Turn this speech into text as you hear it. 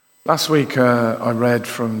Last week I read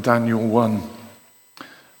from Daniel 1,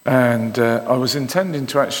 and I was intending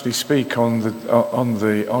to actually speak on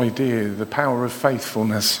the idea, the power of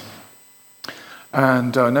faithfulness,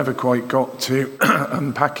 and I never quite got to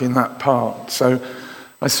unpacking that part. So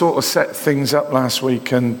I sort of set things up last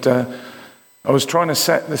week, and I was trying to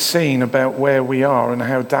set the scene about where we are and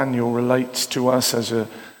how Daniel relates to us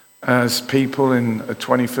as people in a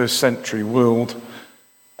 21st century world.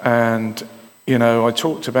 And you know, I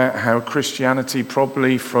talked about how Christianity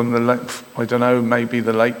probably from maybe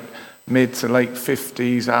the mid to late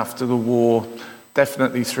 50s after the war,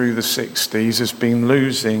 definitely through the 60s, has been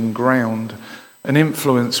losing ground and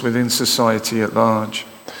influence within society at large.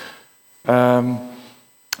 I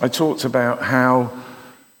talked about how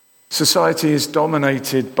society is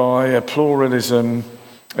dominated by a pluralism,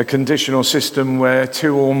 a conditional system where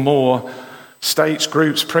two or more states,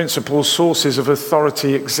 groups, principles, sources of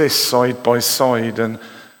authority exist side by side, and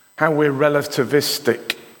how we're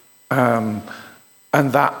relativistic, and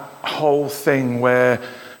that whole thing where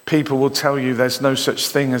people will tell you there's no such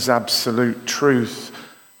thing as absolute truth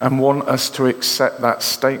and want us to accept that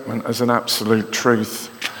statement as an absolute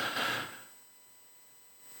truth.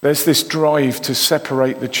 There's this drive to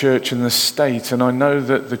separate the church and the state, and I know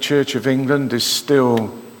that the Church of England is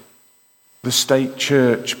still the state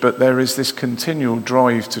church, but there is this continual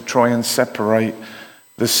drive to try and separate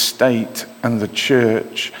the state and the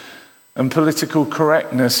church. And political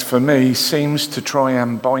correctness, for me, seems to try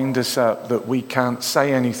and bind us up, that we can't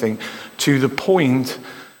say anything, to the point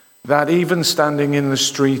that even standing in the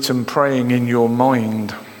street and praying in your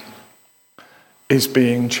mind is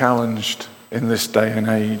being challenged in this day and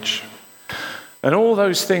age. And all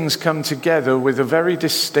those things come together with a very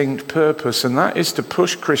distinct purpose, and that is to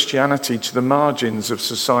push Christianity to the margins of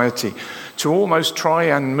society, to almost try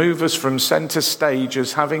and move us from centre stage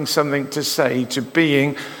as having something to say to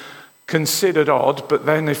being considered odd. But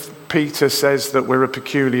then if Peter says that we're a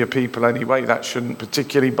peculiar people anyway, that shouldn't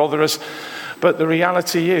particularly bother us. But the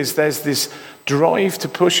reality is there's this drive to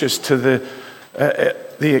push us to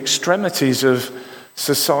the extremities of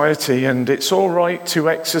society, and it's all right to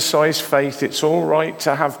exercise faith, it's all right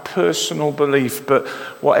to have personal belief, but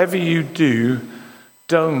whatever you do,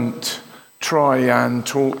 don't try and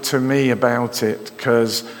talk to me about it,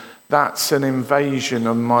 because that's an invasion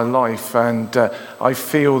of my life, and I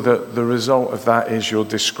feel that the result of that is you're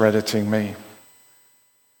discrediting me.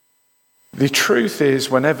 The truth is,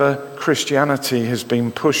 whenever Christianity has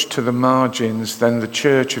been pushed to the margins, then the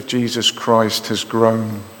Church of Jesus Christ has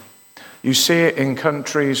grown. You see it in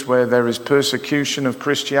countries where there is persecution of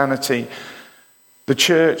Christianity. The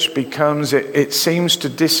church it seems to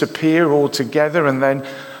disappear altogether, and then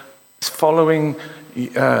following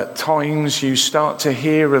times you start to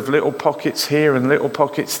hear of little pockets here and little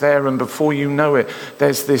pockets there, and before you know it,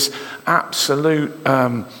 there's this absolute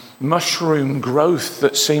mushroom growth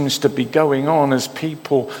that seems to be going on as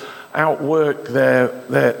people outwork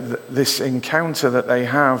this encounter that they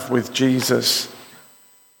have with Jesus.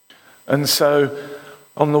 And so,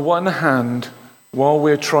 on the one hand, while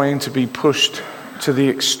we're trying to be pushed to the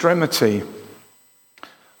extremity,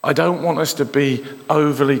 I don't want us to be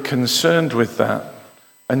overly concerned with that.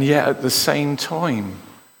 And yet, at the same time,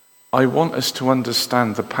 I want us to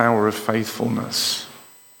understand the power of faithfulness.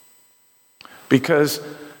 Because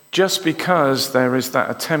just because there is that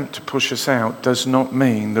attempt to push us out does not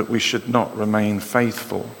mean that we should not remain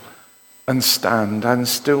faithful and stand and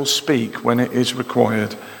still speak when it is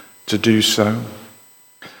required to do so.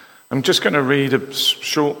 I'm just going to read a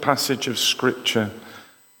short passage of scripture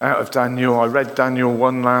out of Daniel. I read Daniel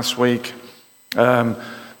 1 last week. The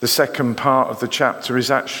second part of the chapter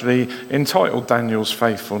is actually entitled Daniel's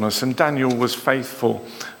Faithfulness, and Daniel was faithful,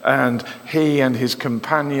 and he and his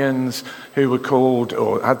companions, who were called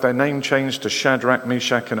or had their name changed to Shadrach,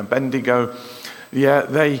 Meshach and Abednego,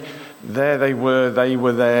 they were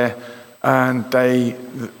there, and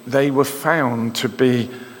they were found to be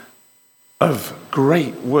of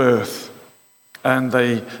great worth, and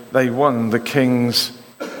they won the king's,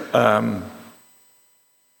 I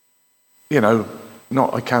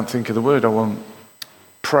can't think of the word I want,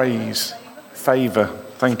 praise, favour,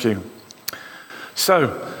 thank you.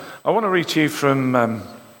 So, I want to read to you from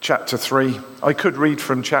chapter 3. I could read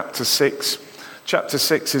from chapter 6. Chapter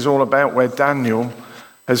 6 is all about where Daniel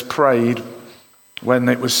has prayed when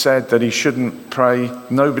it was said that he shouldn't pray,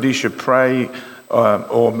 nobody should pray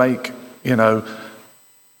or make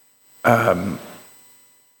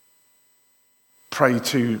pray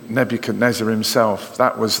to Nebuchadnezzar himself.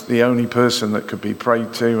 That was the only person that could be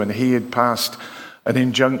prayed to, and he had passed an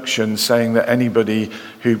injunction saying that anybody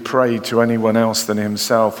who prayed to anyone else than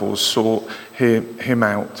himself or sought him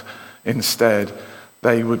out instead,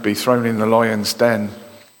 they would be thrown in the lion's den.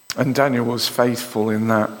 And Daniel was faithful in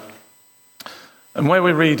that. And where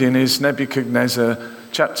we're reading is Nebuchadnezzar,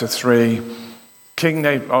 chapter 3.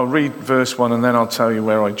 I'll read verse 1 and then I'll tell you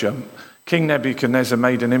where I jump. King Nebuchadnezzar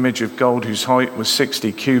made an image of gold whose height was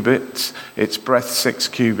 60 cubits, its breadth 6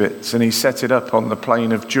 cubits, and he set it up on the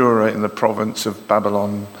plain of Dura in the province of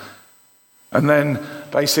Babylon. And then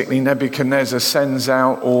basically Nebuchadnezzar sends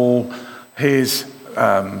out all his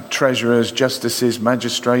treasurers, justices,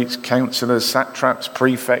 magistrates, counselors, satraps,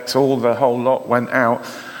 prefects, all the whole lot went out,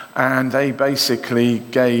 and they basically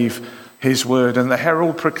gave his word. And the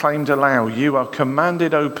herald proclaimed aloud, "You are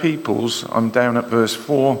commanded, O peoples," I'm down at verse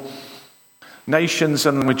 4, "nations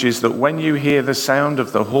and languages, that when you hear the sound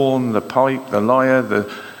of the horn, the pipe, the lyre, the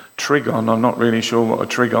trigon," I'm not really sure what a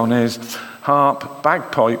trigon is, "harp,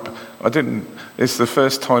 bagpipe," it's the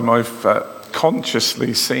first time I've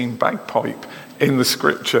consciously seen bagpipe in the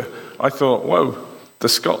scripture. I thought, whoa, the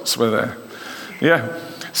Scots were there. Yeah.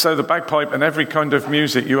 So the bagpipe and every kind of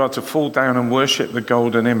music, you are to fall down and worship the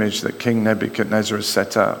golden image that King Nebuchadnezzar has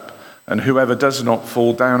set up. And whoever does not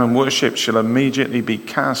fall down and worship shall immediately be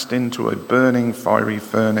cast into a burning fiery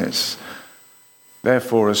furnace.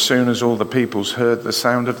 Therefore, as soon as all the peoples heard the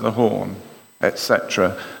sound of the horn,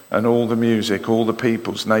 etc., and all the music, all the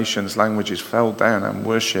peoples, nations, languages fell down and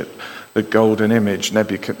worshipped the golden image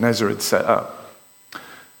Nebuchadnezzar had set up.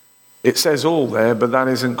 It says all there, but that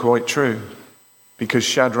isn't quite true, because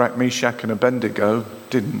Shadrach, Meshach, and Abednego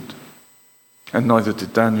didn't, and neither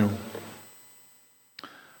did Daniel.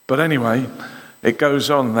 But anyway, it goes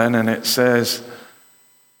on then, and it says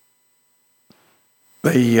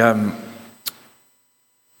there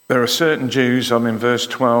are certain Jews, I'm in verse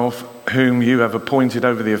 12, whom you have appointed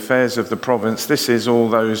over the affairs of the province. This is all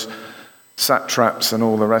those satraps and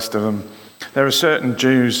all the rest of them. There are certain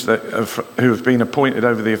Jews who have been appointed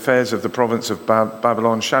over the affairs of the province of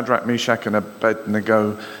Babylon, Shadrach, Meshach, and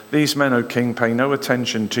Abednego. These men, O king, pay no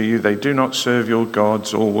attention to you. They do not serve your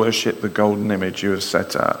gods or worship the golden image you have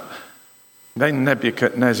set up. Then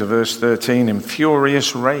Nebuchadnezzar, verse 13, in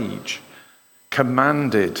furious rage,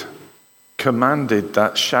 commanded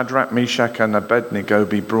that Shadrach, Meshach, and Abednego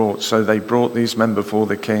be brought. So they brought these men before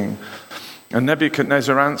the king. And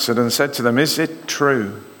Nebuchadnezzar answered and said to them, "Is it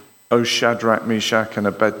true, O Shadrach, Meshach, and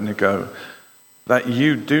Abednego, that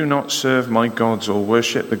you do not serve my gods or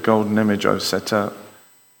worship the golden image I've set up?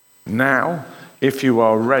 Now, if you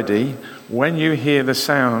are ready, when you hear the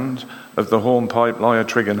sound of the hornpipe, lyre,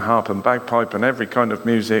 trigon, harp, and bagpipe, and every kind of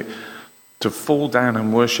music, to fall down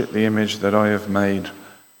and worship the image that I have made,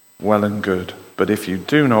 well and good. But if you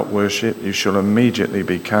do not worship, you shall immediately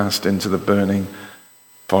be cast into the burning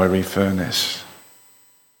fiery furnace.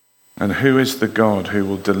 And who is the God who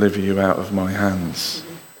will deliver you out of my hands?"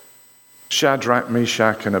 Shadrach,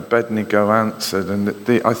 Meshach, and Abednego answered, and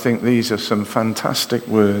I think these are some fantastic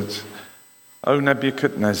words. "O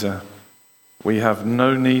Nebuchadnezzar, we have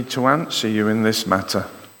no need to answer you in this matter.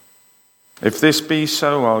 If this be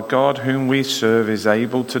so, our God whom we serve is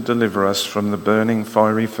able to deliver us from the burning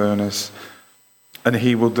fiery furnace, and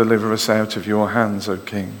he will deliver us out of your hands, O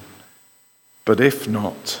king. But if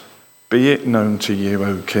not, be it known to you,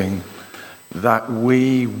 O king, that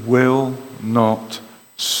we will not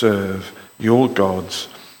serve your gods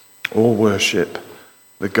or worship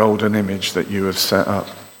the golden image that you have set up."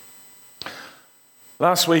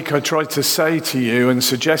 Last week I tried to say to you and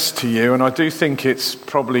suggest to you, and I do think it's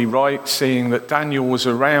probably right, seeing that Daniel was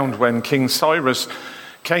around when King Cyrus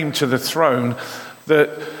came to the throne, that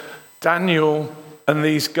Daniel and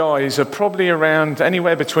these guys are probably around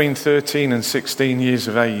anywhere between 13 and 16 years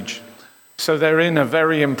of age. So they're in a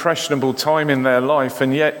very impressionable time in their life,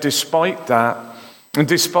 and yet despite that, and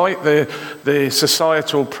despite the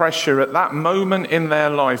societal pressure at that moment in their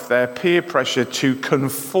life, their peer pressure to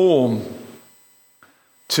conform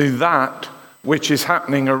to that which is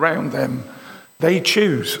happening around them, they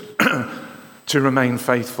choose to remain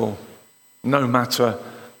faithful no matter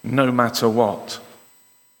what.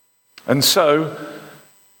 And so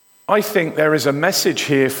I think there is a message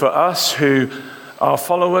here for us who are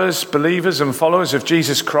followers, believers and followers of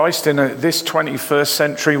Jesus Christ in this 21st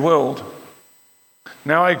century world.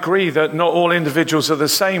 Now, I agree that not all individuals are the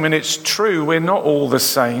same, and it's true, we're not all the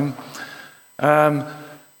same.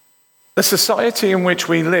 The society in which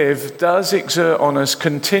we live does exert on us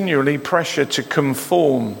continually pressure to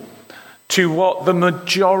conform to what the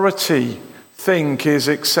majority think is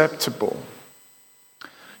acceptable.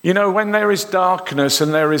 You know, when there is darkness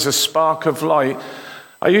and there is a spark of light,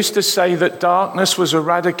 I used to say that darkness was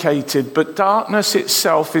eradicated, but darkness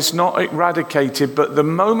itself is not eradicated. But the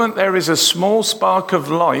moment there is a small spark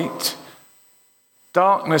of light,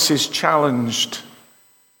 Darkness is challenged.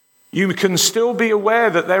 You can still be aware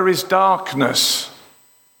that there is darkness.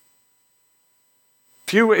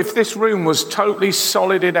 If this room was totally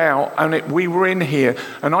solided out and we were in here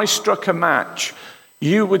and I struck a match,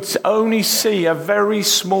 you would only see a very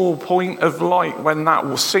small point of light when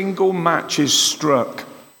that single match is struck.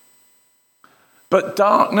 But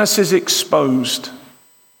darkness is exposed.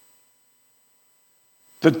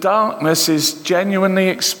 The darkness is genuinely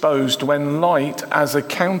exposed when light, as a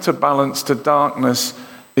counterbalance to darkness,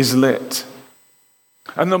 is lit.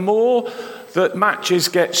 And the more that matches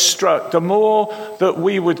get struck, the more that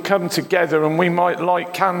we would come together and we might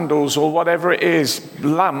light candles or whatever it is,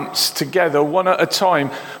 lamps together, one at a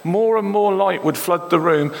time, more and more light would flood the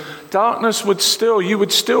room. Darkness you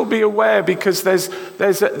would still be aware, because there's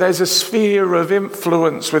a sphere of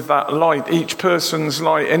influence with that light, each person's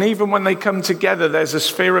light. And even when they come together, there's a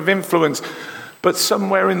sphere of influence. But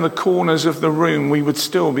somewhere in the corners of the room, we would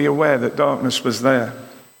still be aware that darkness was there.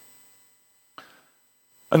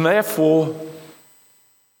 And therefore,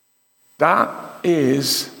 that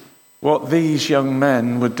is what these young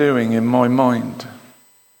men were doing in my mind.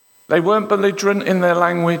 They weren't belligerent in their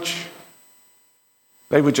language.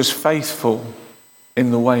 They were just faithful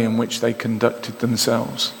in the way in which they conducted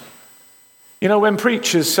themselves. You know, when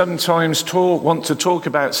preachers sometimes want to talk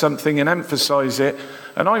about something and emphasize it,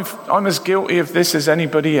 and I'm as guilty of this as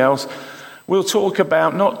anybody else, we'll talk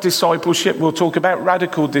about not discipleship, we'll talk about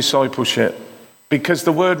radical discipleship. Because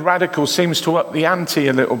the word radical seems to up the ante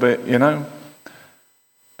a little bit, you know.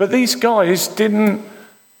 But these guys didn't,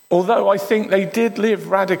 although I think they did live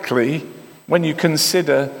radically when you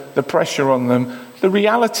consider the pressure on them, the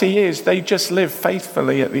reality is they just lived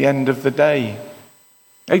faithfully at the end of the day.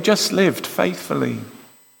 They just lived faithfully.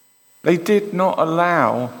 They did not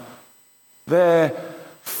allow their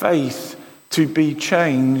faith to be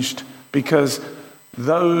changed because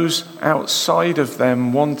those outside of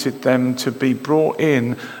them wanted them to be brought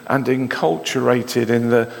in and enculturated in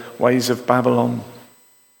the ways of Babylon.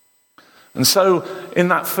 And so in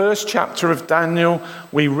that first chapter of Daniel,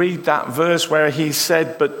 we read that verse where he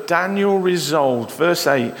said, "But Daniel resolved," verse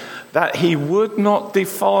 8, "that he would not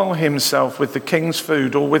defile himself with the king's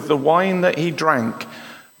food or with the wine that he drank.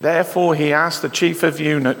 Therefore he asked the chief of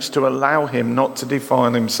eunuchs to allow him not to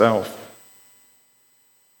defile himself."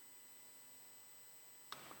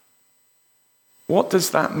 What does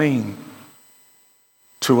that mean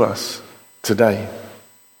to us today?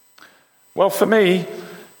 Well, for me,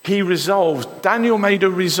 Daniel made a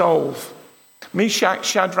resolve. Meshach,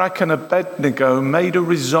 Shadrach, and Abednego made a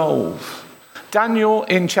resolve. Daniel,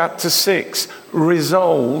 in chapter 6,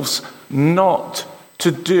 resolves not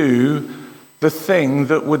to do the thing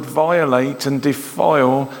that would violate and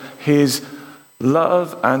defile his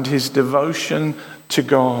love and his devotion to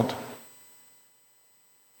God.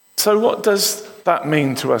 So what does that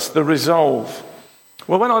mean to us, the resolve?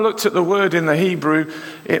 Well, when I looked at the word in the Hebrew,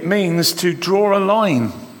 it means to draw a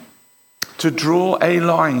line. To draw a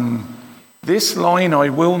line. This line I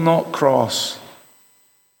will not cross.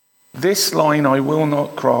 This line I will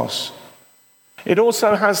not cross. It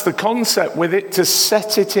also has the concept with it to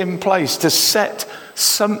set it in place, to set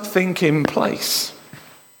something in place.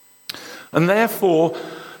 And therefore,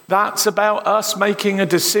 that's about us making a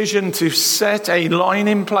decision to set a line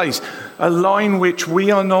in place, a line which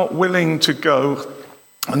we are not willing to go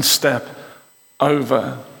and step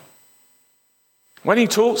over. When he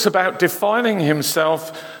talks about defiling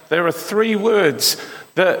himself, there are three words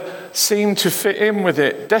that seem to fit in with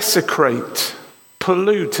it: desecrate,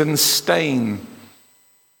 pollute, and stain.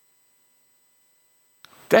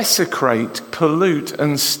 Desecrate, pollute,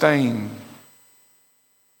 and stain.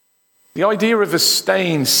 The idea of a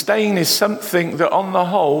stain is something that on the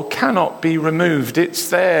whole cannot be removed. It's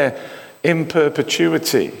there in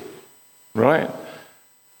perpetuity, right?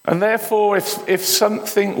 And therefore, if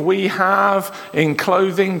something we have in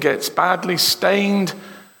clothing gets badly stained,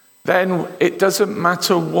 then it doesn't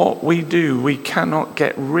matter what we do, we cannot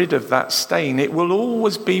get rid of that stain. It will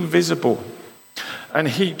always be visible. And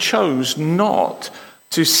he chose not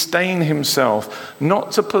to stain himself,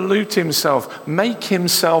 not to pollute himself, make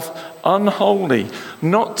himself unholy,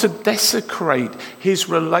 not to desecrate his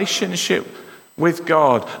relationship with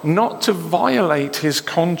God, not to violate his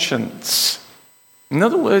conscience. In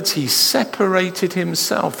other words, he separated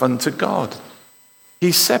himself unto God.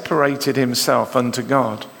 He separated himself unto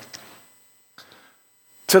God.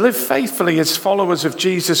 To live faithfully as followers of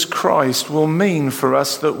Jesus Christ will mean for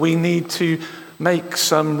us that we need to make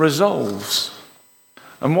some resolves.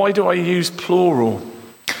 And why do I use plural?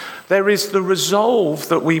 There is the resolve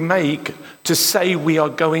that we make to say we are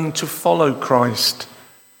going to follow Christ.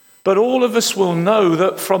 But all of us will know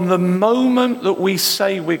that from the moment that we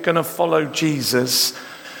say we're going to follow Jesus,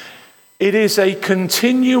 it is a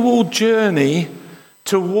continual journey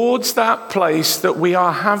towards that place that we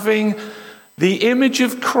are having the image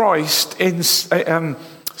of Christ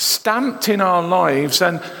stamped in our lives.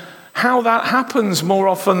 And how that happens more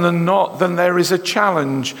often than not, then there is a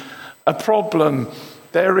challenge, a problem,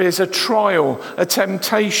 there is a trial, a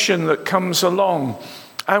temptation that comes along.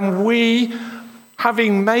 And we,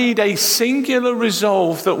 having made a singular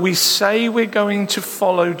resolve that we say we're going to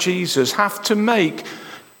follow Jesus, have to make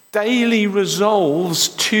daily resolves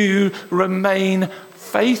to remain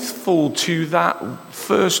faithful to that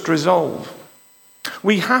first resolve.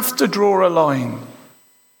 We have to draw a line.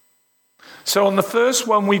 So on the first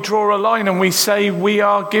one, we draw a line and we say we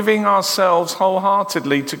are giving ourselves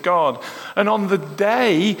wholeheartedly to God. And on the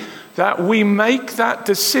day that we make that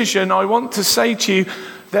decision, I want to say to you,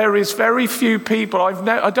 there is very few people,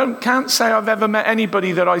 can't say I've ever met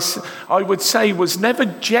anybody that I would say was never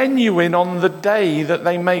genuine on the day that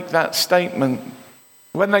they make that statement,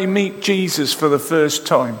 when they meet Jesus for the first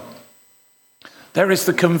time. There is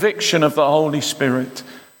the conviction of the Holy Spirit.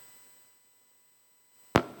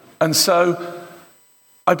 And so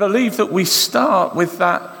I believe that we start with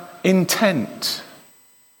that intent.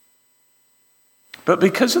 But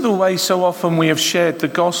because of the way so often we have shared the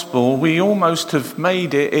gospel, we almost have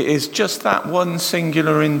made it is just that one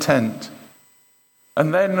singular intent.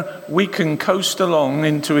 And then we can coast along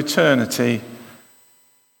into eternity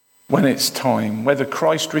when it's time. Whether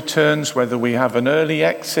Christ returns, whether we have an early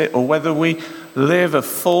exit, or whether we live a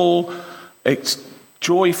full,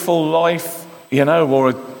 joyful life, or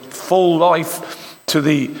a full life to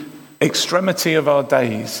the extremity of our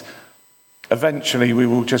days. Eventually we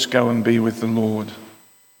will just go and be with the Lord.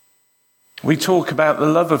 We talk about the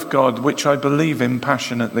love of God, which I believe in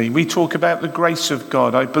passionately. We talk about the grace of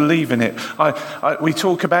God. I believe in it. We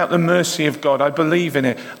talk about the mercy of God. I believe in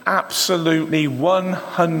it. Absolutely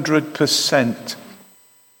 100%.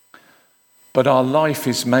 But our life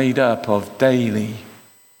is made up of daily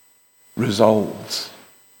resolves.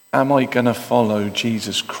 Am I going to follow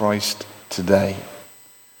Jesus Christ today?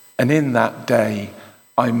 And in that day,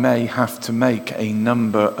 I may have to make a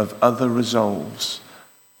number of other resolves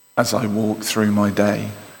as I walk through my day.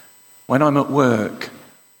 When I'm at work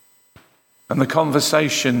and the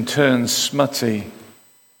conversation turns smutty,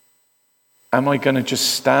 am I going to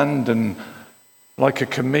just stand and like a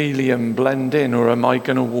chameleon blend in, or am I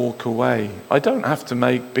going to walk away? I don't have to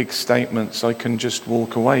make big statements. I can just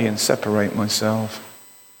walk away and separate myself.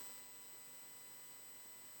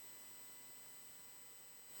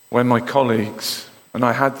 When my colleagues, and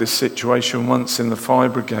I had this situation once in the fire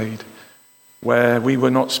brigade, where we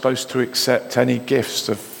were not supposed to accept any gifts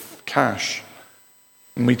of cash.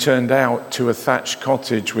 And we turned out to a thatched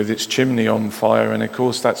cottage with its chimney on fire. And of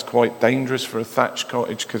course, that's quite dangerous for a thatched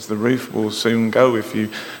cottage because the roof will soon go if you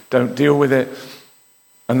don't deal with it.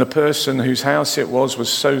 And the person whose house it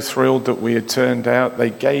was so thrilled that we had turned out, they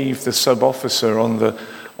gave the sub-officer on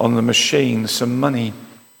the machine some money.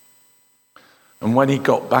 And when he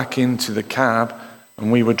got back into the cab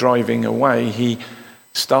and we were driving away, he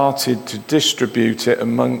started to distribute it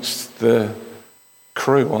amongst the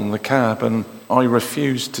crew on the cab, and I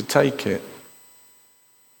refused to take it.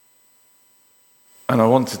 And I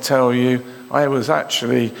want to tell you, I was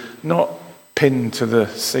actually not pinned to the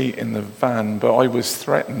seat in the van, but I was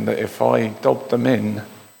threatened that if I dobbed them in,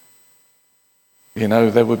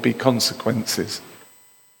 there would be consequences.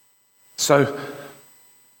 So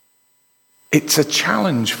it's a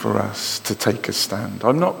challenge for us to take a stand.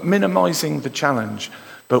 I'm not minimizing the challenge,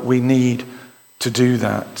 but we need to do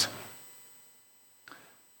that.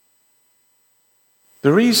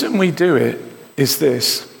 The reason we do it is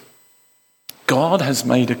this: God has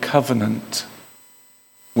made a covenant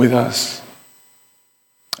with us.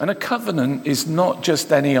 And a covenant is not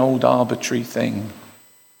just any old arbitrary thing.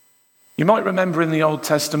 You might remember in the Old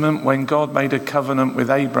Testament when God made a covenant with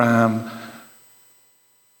Abraham,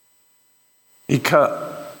 he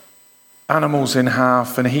cut animals in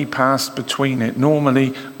half and he passed between it. Normally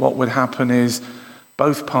what would happen is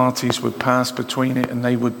both parties would pass between it and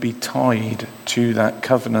they would be tied to that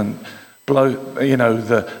covenant.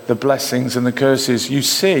 The blessings and the curses. You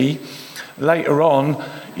see, later on,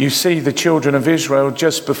 you see the children of Israel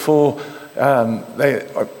just before,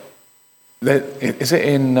 is it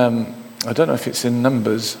in, I don't know if it's in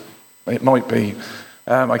Numbers, it might be.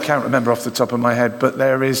 I can't remember off the top of my head, but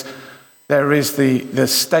there is the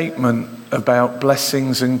statement about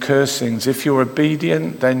blessings and cursings. If you're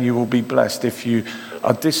obedient, then you will be blessed. If you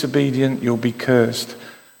are disobedient, you'll be cursed.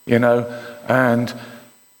 And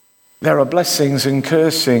There are blessings and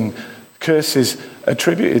curses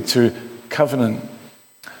attributed to covenant.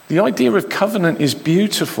 The idea of covenant is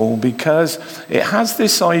beautiful because it has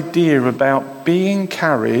this idea about being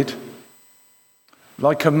carried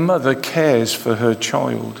like a mother cares for her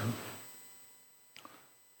child,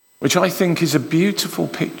 which I think is a beautiful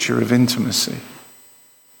picture of intimacy.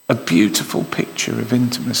 A beautiful picture of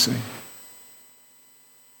intimacy.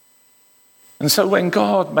 And so when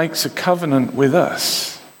God makes a covenant with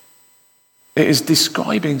us, it is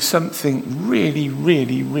describing something really,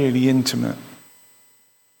 really, really intimate.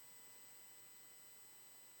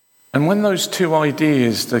 And when those two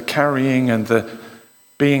ideas, the carrying and the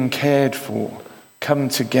being cared for, come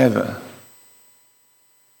together,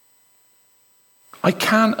 I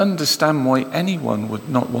can't understand why anyone would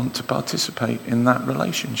not want to participate in that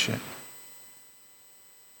relationship.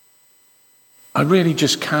 I really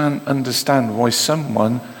just can't understand why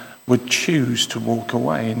someone would choose to walk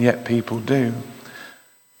away, and yet people do.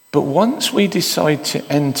 But once we decide to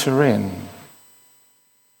enter in,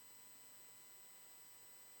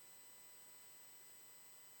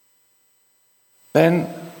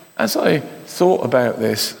 then as I thought about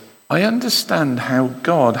this, I understand how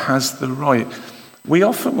God has the right. We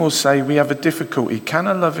often will say we have a difficulty. Can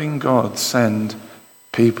a loving God send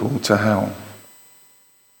people to hell?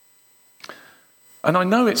 And I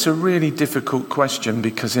know it's a really difficult question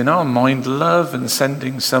because in our mind, love and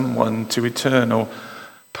sending someone to eternal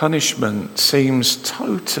punishment seems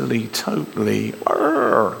totally,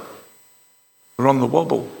 we're on the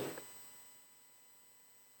wobble.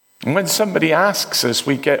 And when somebody asks us,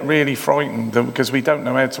 we get really frightened because we don't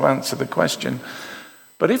know how to answer the question.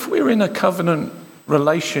 But if we're in a covenant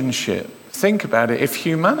relationship, think about it. If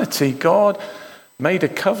humanity, God made a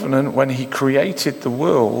covenant when he created the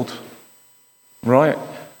world, right?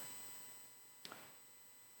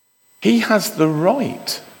 He has the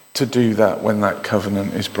right to do that when that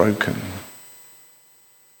covenant is broken.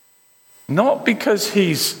 Not because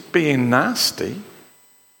he's being nasty,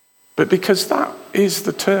 but because that is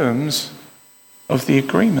the terms of the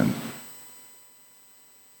agreement.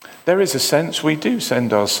 There is a sense we do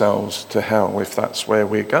send ourselves to hell if that's where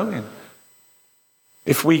we're going.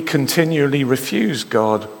 If we continually refuse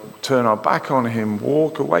God, turn our back on him,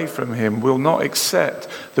 walk away from him, will not accept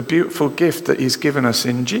the beautiful gift that he's given us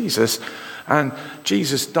in Jesus, and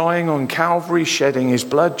Jesus dying on Calvary, shedding his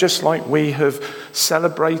blood, just like we have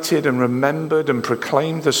celebrated and remembered and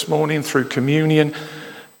proclaimed this morning through communion,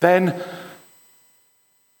 then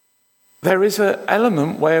there is an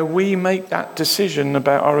element where we make that decision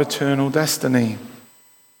about our eternal destiny.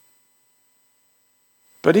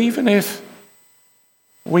 But even if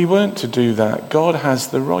we weren't to do that, God has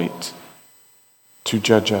the right to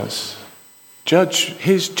judge us.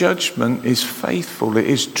 His judgment is faithful, it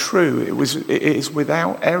is true, it is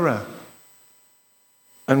without error.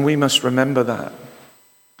 And we must remember that.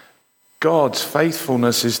 God's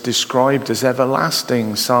faithfulness is described as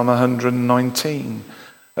everlasting, Psalm 119.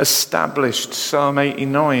 Established, Psalm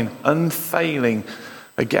 89. Unfailing,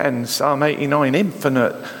 again, Psalm 89.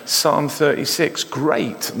 Infinite, Psalm 36.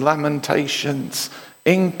 Great, Lamentations.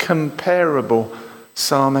 Incomparable,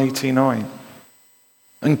 Psalm 89.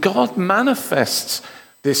 And God manifests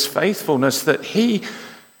this faithfulness that he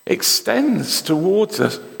extends towards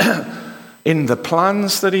us in the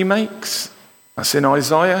plans that he makes. That's in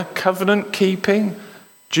Isaiah, covenant keeping,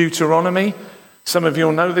 Deuteronomy. Some of you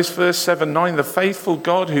will know this verse 7:9. The faithful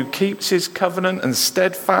God who keeps his covenant and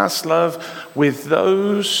steadfast love with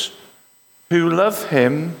those who love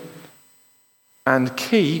him and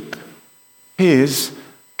keep his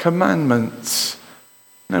commandments.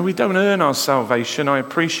 Now, we don't earn our salvation, I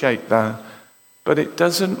appreciate that, but it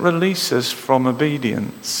doesn't release us from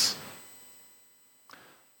obedience.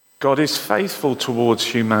 God is faithful towards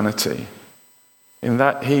humanity in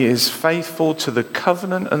that he is faithful to the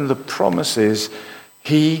covenant and the promises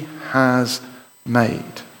he has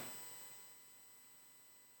made.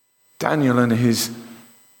 Daniel and his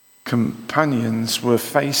companions were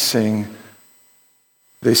facing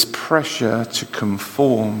this pressure to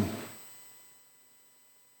conform,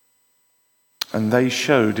 and they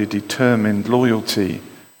showed a determined loyalty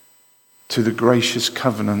to the gracious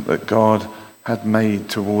covenant that God had made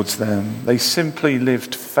towards them. They simply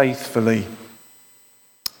lived faithfully.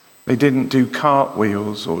 They didn't do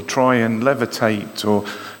cartwheels or try and levitate or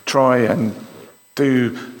try and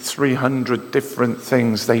do 300 different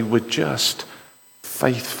things. They were just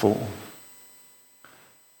faithful.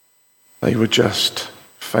 They were just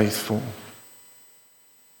faithful.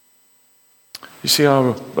 You see,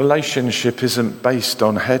 our relationship isn't based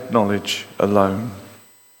on head knowledge alone.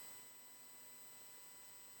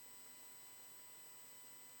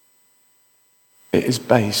 It is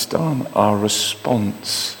based on our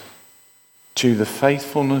response to the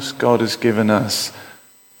faithfulness God has given us,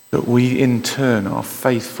 that we in turn are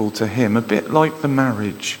faithful to him, a bit like the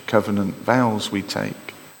marriage covenant vows we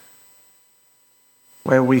take,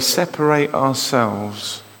 where we separate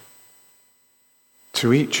ourselves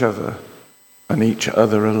to each other and each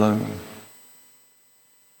other alone.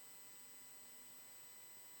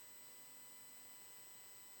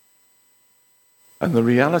 And the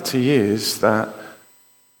reality is that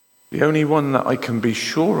the only one that I can be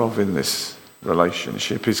sure of in this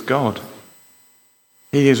relationship is God.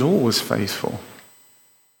 He is always faithful.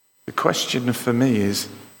 The question for me is,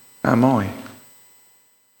 am I?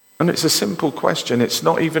 And it's a simple question. It's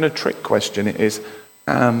not even a trick question. It is,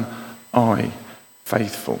 am I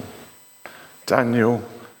faithful? Daniel,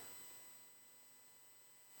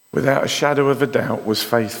 without a shadow of a doubt, was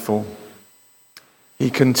faithful. He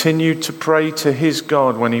continued to pray to his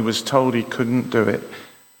God when he was told he couldn't do it.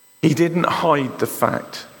 He didn't hide the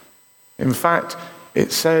fact. In fact,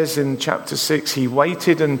 it says in chapter 6, he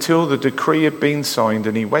waited until the decree had been signed,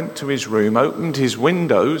 and he went to his room, opened his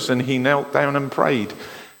windows, and he knelt down and prayed.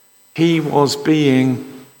 He was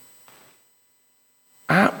being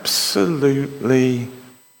absolutely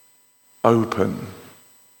open.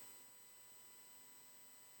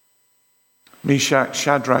 Meshach,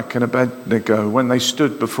 Shadrach, and Abednego, when they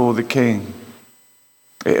stood before the king,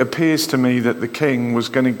 it appears to me that the king was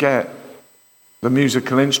going to get the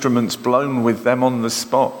musical instruments blown with them on the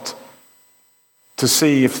spot to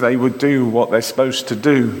see if they would do what they're supposed to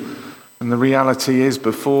do. And the reality is,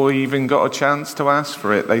 before he even got a chance to ask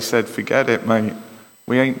for it, they said, forget it, mate.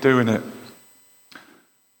 We ain't doing it.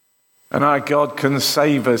 And our God can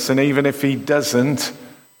save us, and even if he doesn't,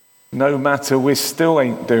 no matter, we still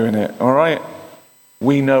ain't doing it, all right?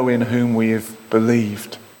 We know in whom we have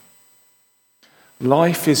believed.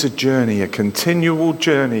 Life is a journey, a continual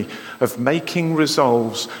journey of making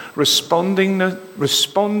resolves, responding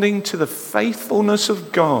to the faithfulness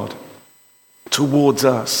of God towards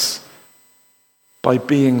us by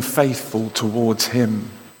being faithful towards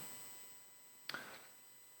him.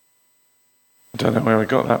 I don't know where I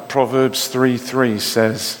got that. Proverbs 3:3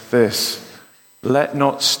 says this: let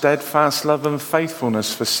not steadfast love and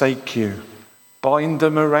faithfulness forsake you. Bind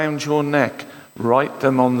them around your neck. Write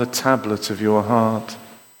them on the tablet of your heart.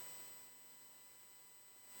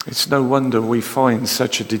 It's no wonder we find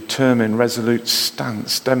such a determined, resolute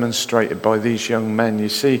stance demonstrated by these young men. You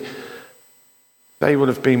see, they would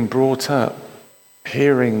have been brought up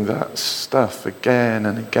hearing that stuff again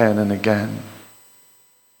and again and again.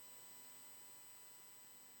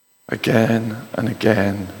 Again and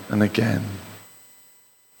again and again.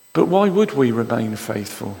 But why would we remain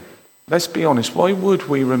faithful? Let's be honest, why would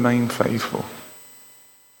we remain faithful?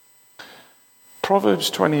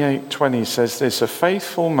 Proverbs 28:20 says this: a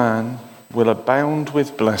faithful man will abound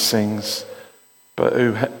with blessings, but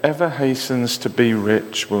whoever hastens to be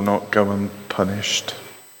rich will not go unpunished.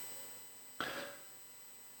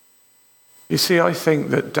 You see, I think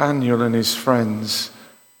that Daniel and his friends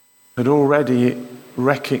had already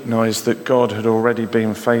recognized that God had already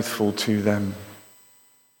been faithful to them.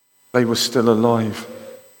 They were still alive.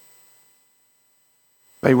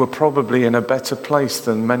 They were probably in a better place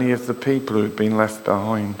than many of the people who had been left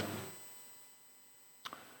behind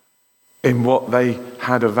in what they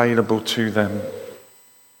had available to them.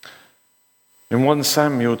 In 1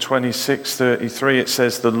 Samuel 26:33 it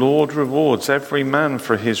says, the Lord rewards every man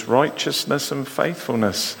for his righteousness and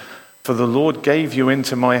faithfulness. For the Lord gave you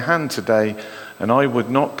into my hand today, and I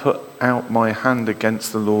would not put out my hand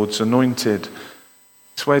against the Lord's anointed.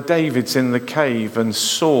 It's where David's in the cave and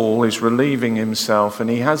Saul is relieving himself, and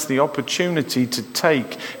he has the opportunity to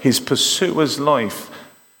take his pursuer's life.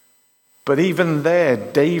 But even there,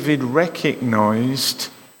 David recognized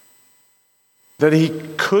that he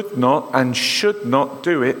could not and should not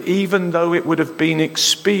do it, even though it would have been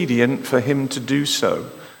expedient for him to do so.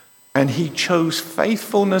 And he chose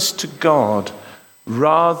faithfulness to God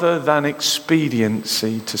rather than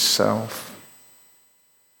expediency to self.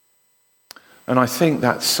 And I think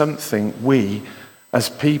that's something we, as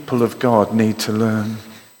people of God, need to learn.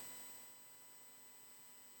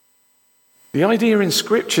 The idea in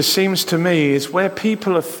Scripture seems to me is where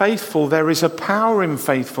people are faithful, there is a power in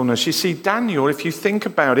faithfulness. You see, Daniel, if you think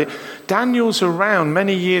about it, Daniel's around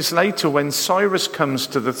many years later when Cyrus comes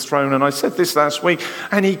to the throne, and I said this last week,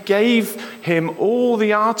 and he gave him all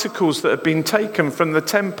the articles that had been taken from the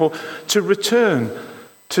temple to return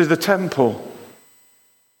to the temple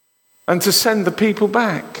and to send the people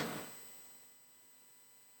back.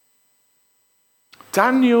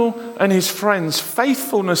 Daniel and his friends'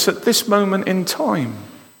 faithfulness at this moment in time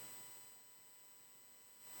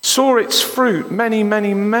saw its fruit many,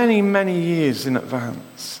 many, many, many years in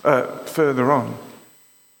advance, further on.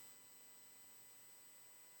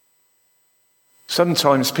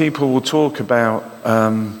 Sometimes people will talk about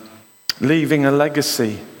leaving a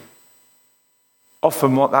legacy.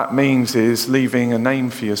 Often what that means is leaving a name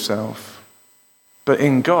for yourself. But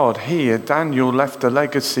in God, here, Daniel left a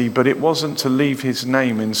legacy, but it wasn't to leave his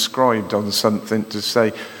name inscribed on something to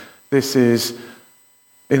say, this is,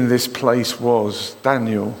 in this place was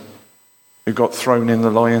Daniel, who got thrown in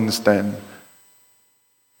the lion's den.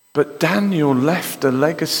 But Daniel left a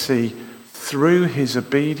legacy through his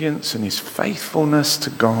obedience and his faithfulness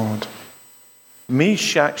to God.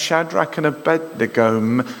 Meshach, Shadrach, and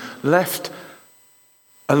Abednego left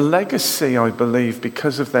a legacy, I believe,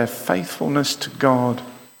 because of their faithfulness to God.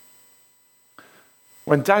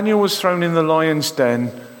 When Daniel was thrown in the lion's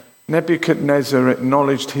den, Nebuchadnezzar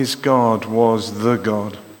acknowledged his God was the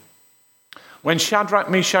God. When Shadrach,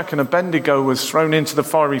 Meshach, and Abednego was thrown into the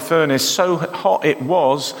fiery furnace, so hot it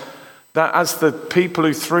was that as the people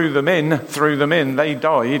who threw them in, they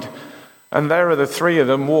died. And there are the three of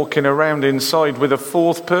them walking around inside with a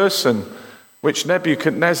fourth person, which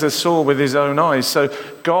Nebuchadnezzar saw with his own eyes. So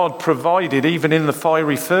God provided, even in the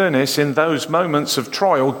fiery furnace, in those moments of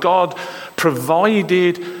trial, God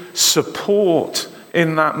provided support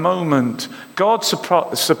in that moment. God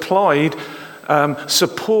supplied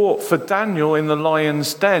support for Daniel in the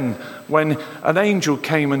lion's den when an angel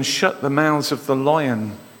came and shut the mouths of the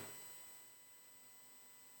lion.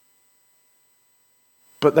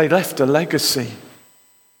 But they left a legacy.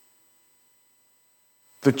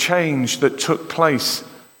 The change that took place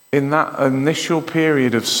in that initial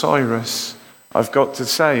period of Cyrus, I've got to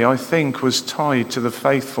say, I think was tied to the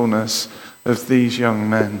faithfulness of these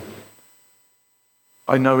young men.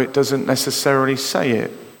 I know it doesn't necessarily say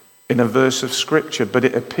it in a verse of Scripture, but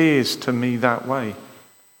it appears to me that way.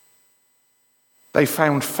 They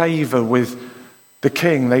found favor with the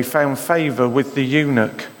king. They found favor with the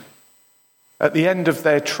eunuch. At the end of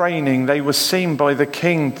their training, they were seen by the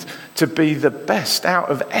king to be the best out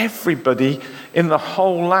of everybody in the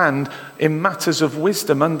whole land in matters of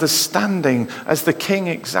wisdom, understanding. As the king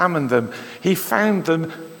examined them, he found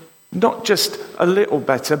them not just a little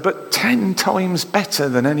better, but 10 times better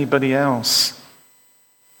than anybody else.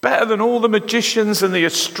 Better than all the magicians and the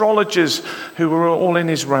astrologers who were all in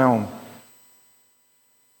his realm.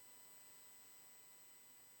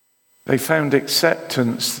 They found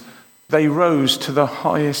acceptance. They rose to the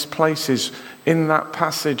highest places. In that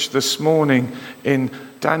passage this morning in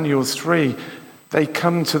Daniel 3, they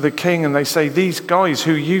come to the king and they say, these guys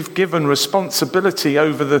who you've given responsibility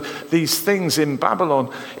over these things in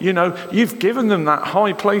Babylon, you've given them that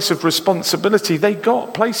high place of responsibility. They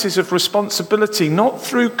got places of responsibility not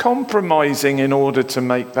through compromising in order to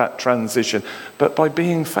make that transition, but by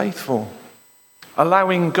being faithful,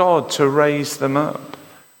 allowing God to raise them up.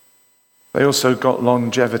 They also got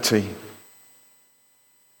longevity.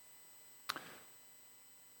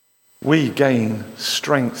 We gain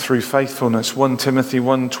strength through faithfulness. 1 Timothy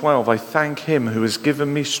 1:12. I thank him who has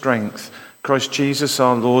given me strength, Christ Jesus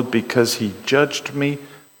our Lord, because he judged me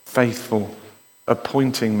faithful,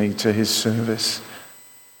 appointing me to his service.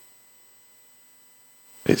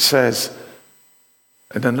 It says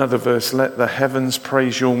in another verse, let the heavens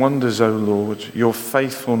praise your wonders, O Lord, your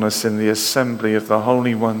faithfulness in the assembly of the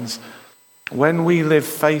holy ones. When we live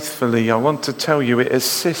faithfully, I want to tell you, it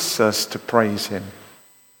assists us to praise him.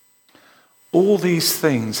 All these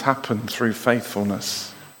things happen through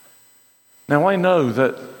faithfulness. Now, I know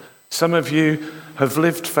that some of you have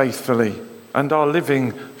lived faithfully and are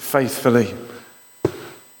living faithfully.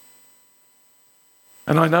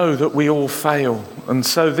 And I know that we all fail. And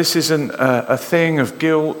so this isn't a thing of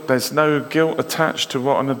guilt. There's no guilt attached to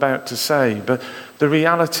what I'm about to say. But the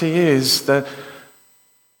reality is that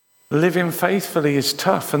living faithfully is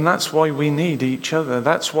tough, and that's why we need each other.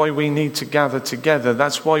 That's why we need to gather together.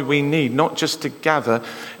 That's why we need not just to gather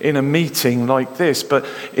in a meeting like this, but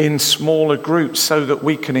in smaller groups so that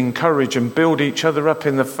we can encourage and build each other up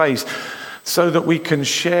in the faith, so that we can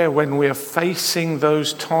share when we're facing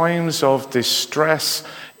those times of distress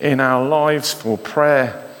in our lives for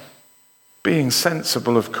prayer. Being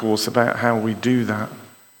sensible, of course, about how we do that.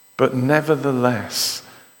 But nevertheless,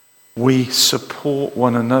 we support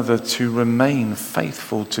one another to remain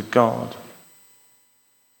faithful to God.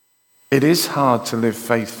 It is hard to live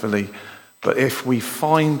faithfully, but if we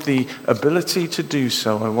find the ability to do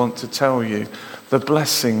so, I want to tell you, the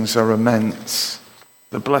blessings are immense.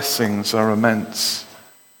 The blessings are immense.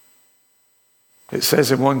 It says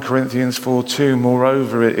in 1 Corinthians 4:2,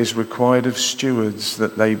 moreover, it is required of stewards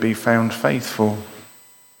that they be found faithful.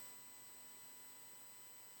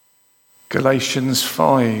 Galatians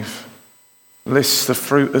 5 lists the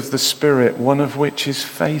fruit of the Spirit, one of which is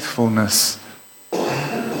faithfulness.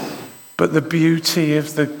 But the beauty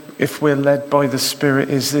of if we're led by the Spirit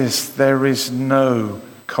is this: there is no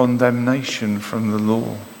condemnation from the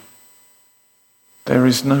law. There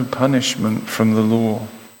is no punishment from the law.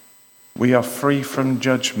 We are free from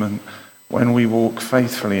judgment when we walk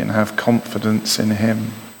faithfully and have confidence in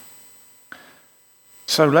him.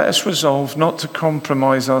 So let us resolve not to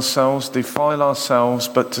compromise ourselves, defile ourselves,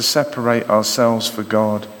 but to separate ourselves for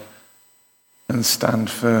God and stand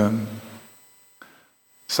firm.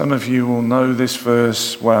 Some of you will know this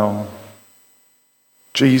verse well.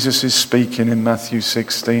 Jesus is speaking in Matthew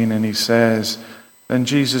 16 and he says, "Then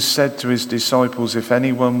Jesus said to his disciples, if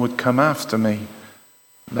anyone would come after me,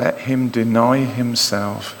 let him deny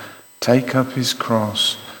himself, take up his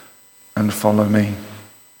cross and follow me."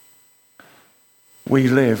 We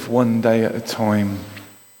live one day at a time.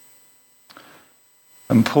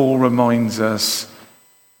 And Paul reminds us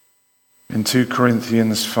in 2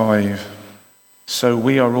 Corinthians 5, "So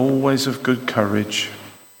we are always of good courage.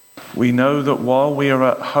 We know that while we are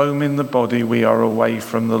at home in the body, we are away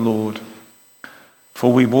from the Lord.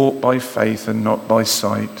 For we walk by faith and not by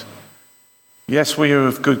sight. Yes, we are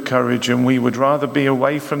of good courage, and we would rather be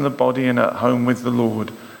away from the body and at home with the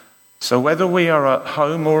Lord. So whether we are at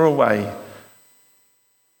home or away,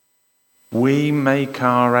 we make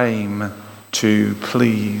our aim to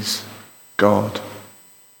please God.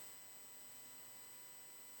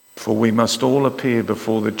 For we must all appear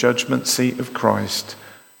before the judgment seat of Christ,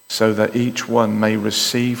 so that each one may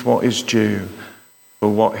receive what is due for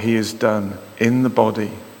what he has done in the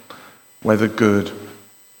body, whether good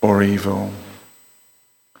or evil."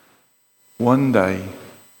 One day,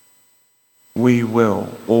 we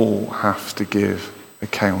will all have to give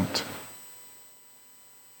account.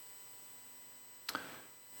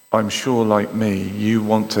 I'm sure, like me, you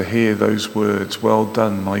want to hear those words, "Well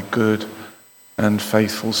done, my good and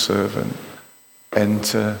faithful servant.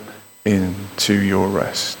 Enter into your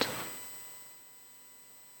rest."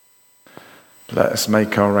 Let us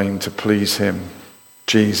make our aim to please him,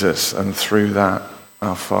 Jesus, and through that,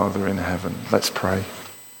 our Father in heaven. Let's pray.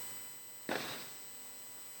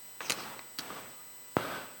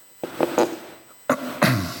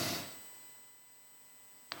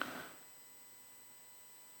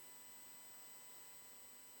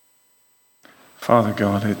 Father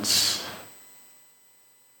God,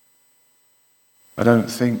 I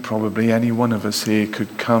don't think probably any one of us here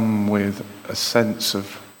could come with a sense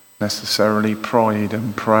of necessarily pride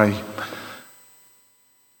and pray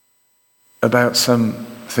about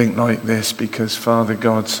something like this, because, Father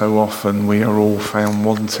God, so often we are all found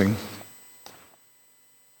wanting.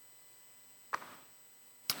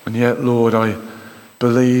 And yet, Lord, I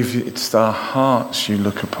believe it's our hearts you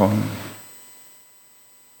look upon.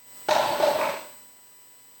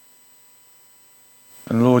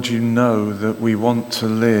 And Lord, you know that we want to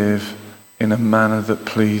live in a manner that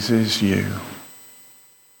pleases you.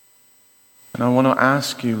 And I want to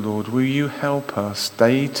ask you, Lord, will you help us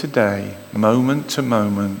day to day, moment to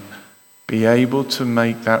moment, be able to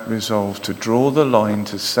make that resolve, to draw the line,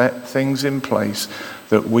 to set things in place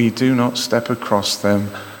that we do not step across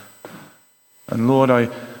them. And Lord,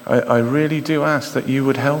 I really do ask that you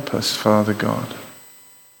would help us, Father God.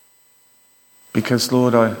 Because,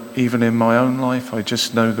 Lord, even in my own life, I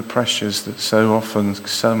just know the pressures that so often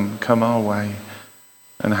some come our way,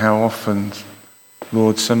 and how often,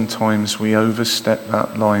 Lord, sometimes we overstep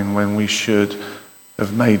that line when we should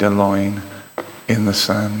have made a line in the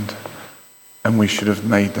sand, and we should have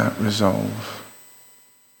made that resolve.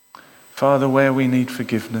 Father, where we need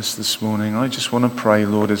forgiveness this morning, I just want to pray,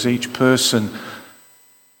 Lord, as each person,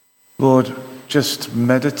 Lord, just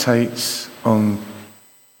meditates on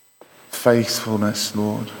faithfulness,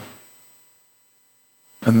 Lord,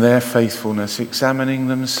 and their faithfulness, examining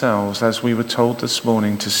themselves, as we were told this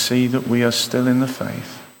morning, to see that we are still in the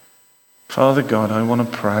faith. Father God, I want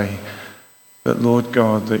to pray that, Lord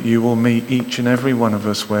God, that you will meet each and every one of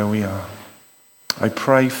us where we are. I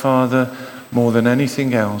pray, Father, more than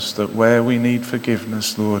anything else, that where we need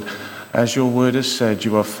forgiveness, Lord, as your word has said,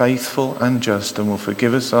 you are faithful and just and will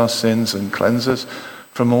forgive us our sins and cleanse us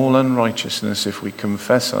from all unrighteousness if we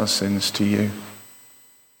confess our sins to you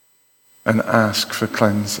and ask for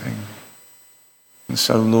cleansing. And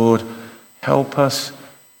so, Lord, help us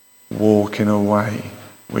walk in a way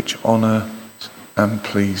which honours and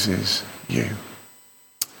pleases you.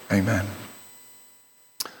 Amen.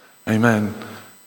 Amen.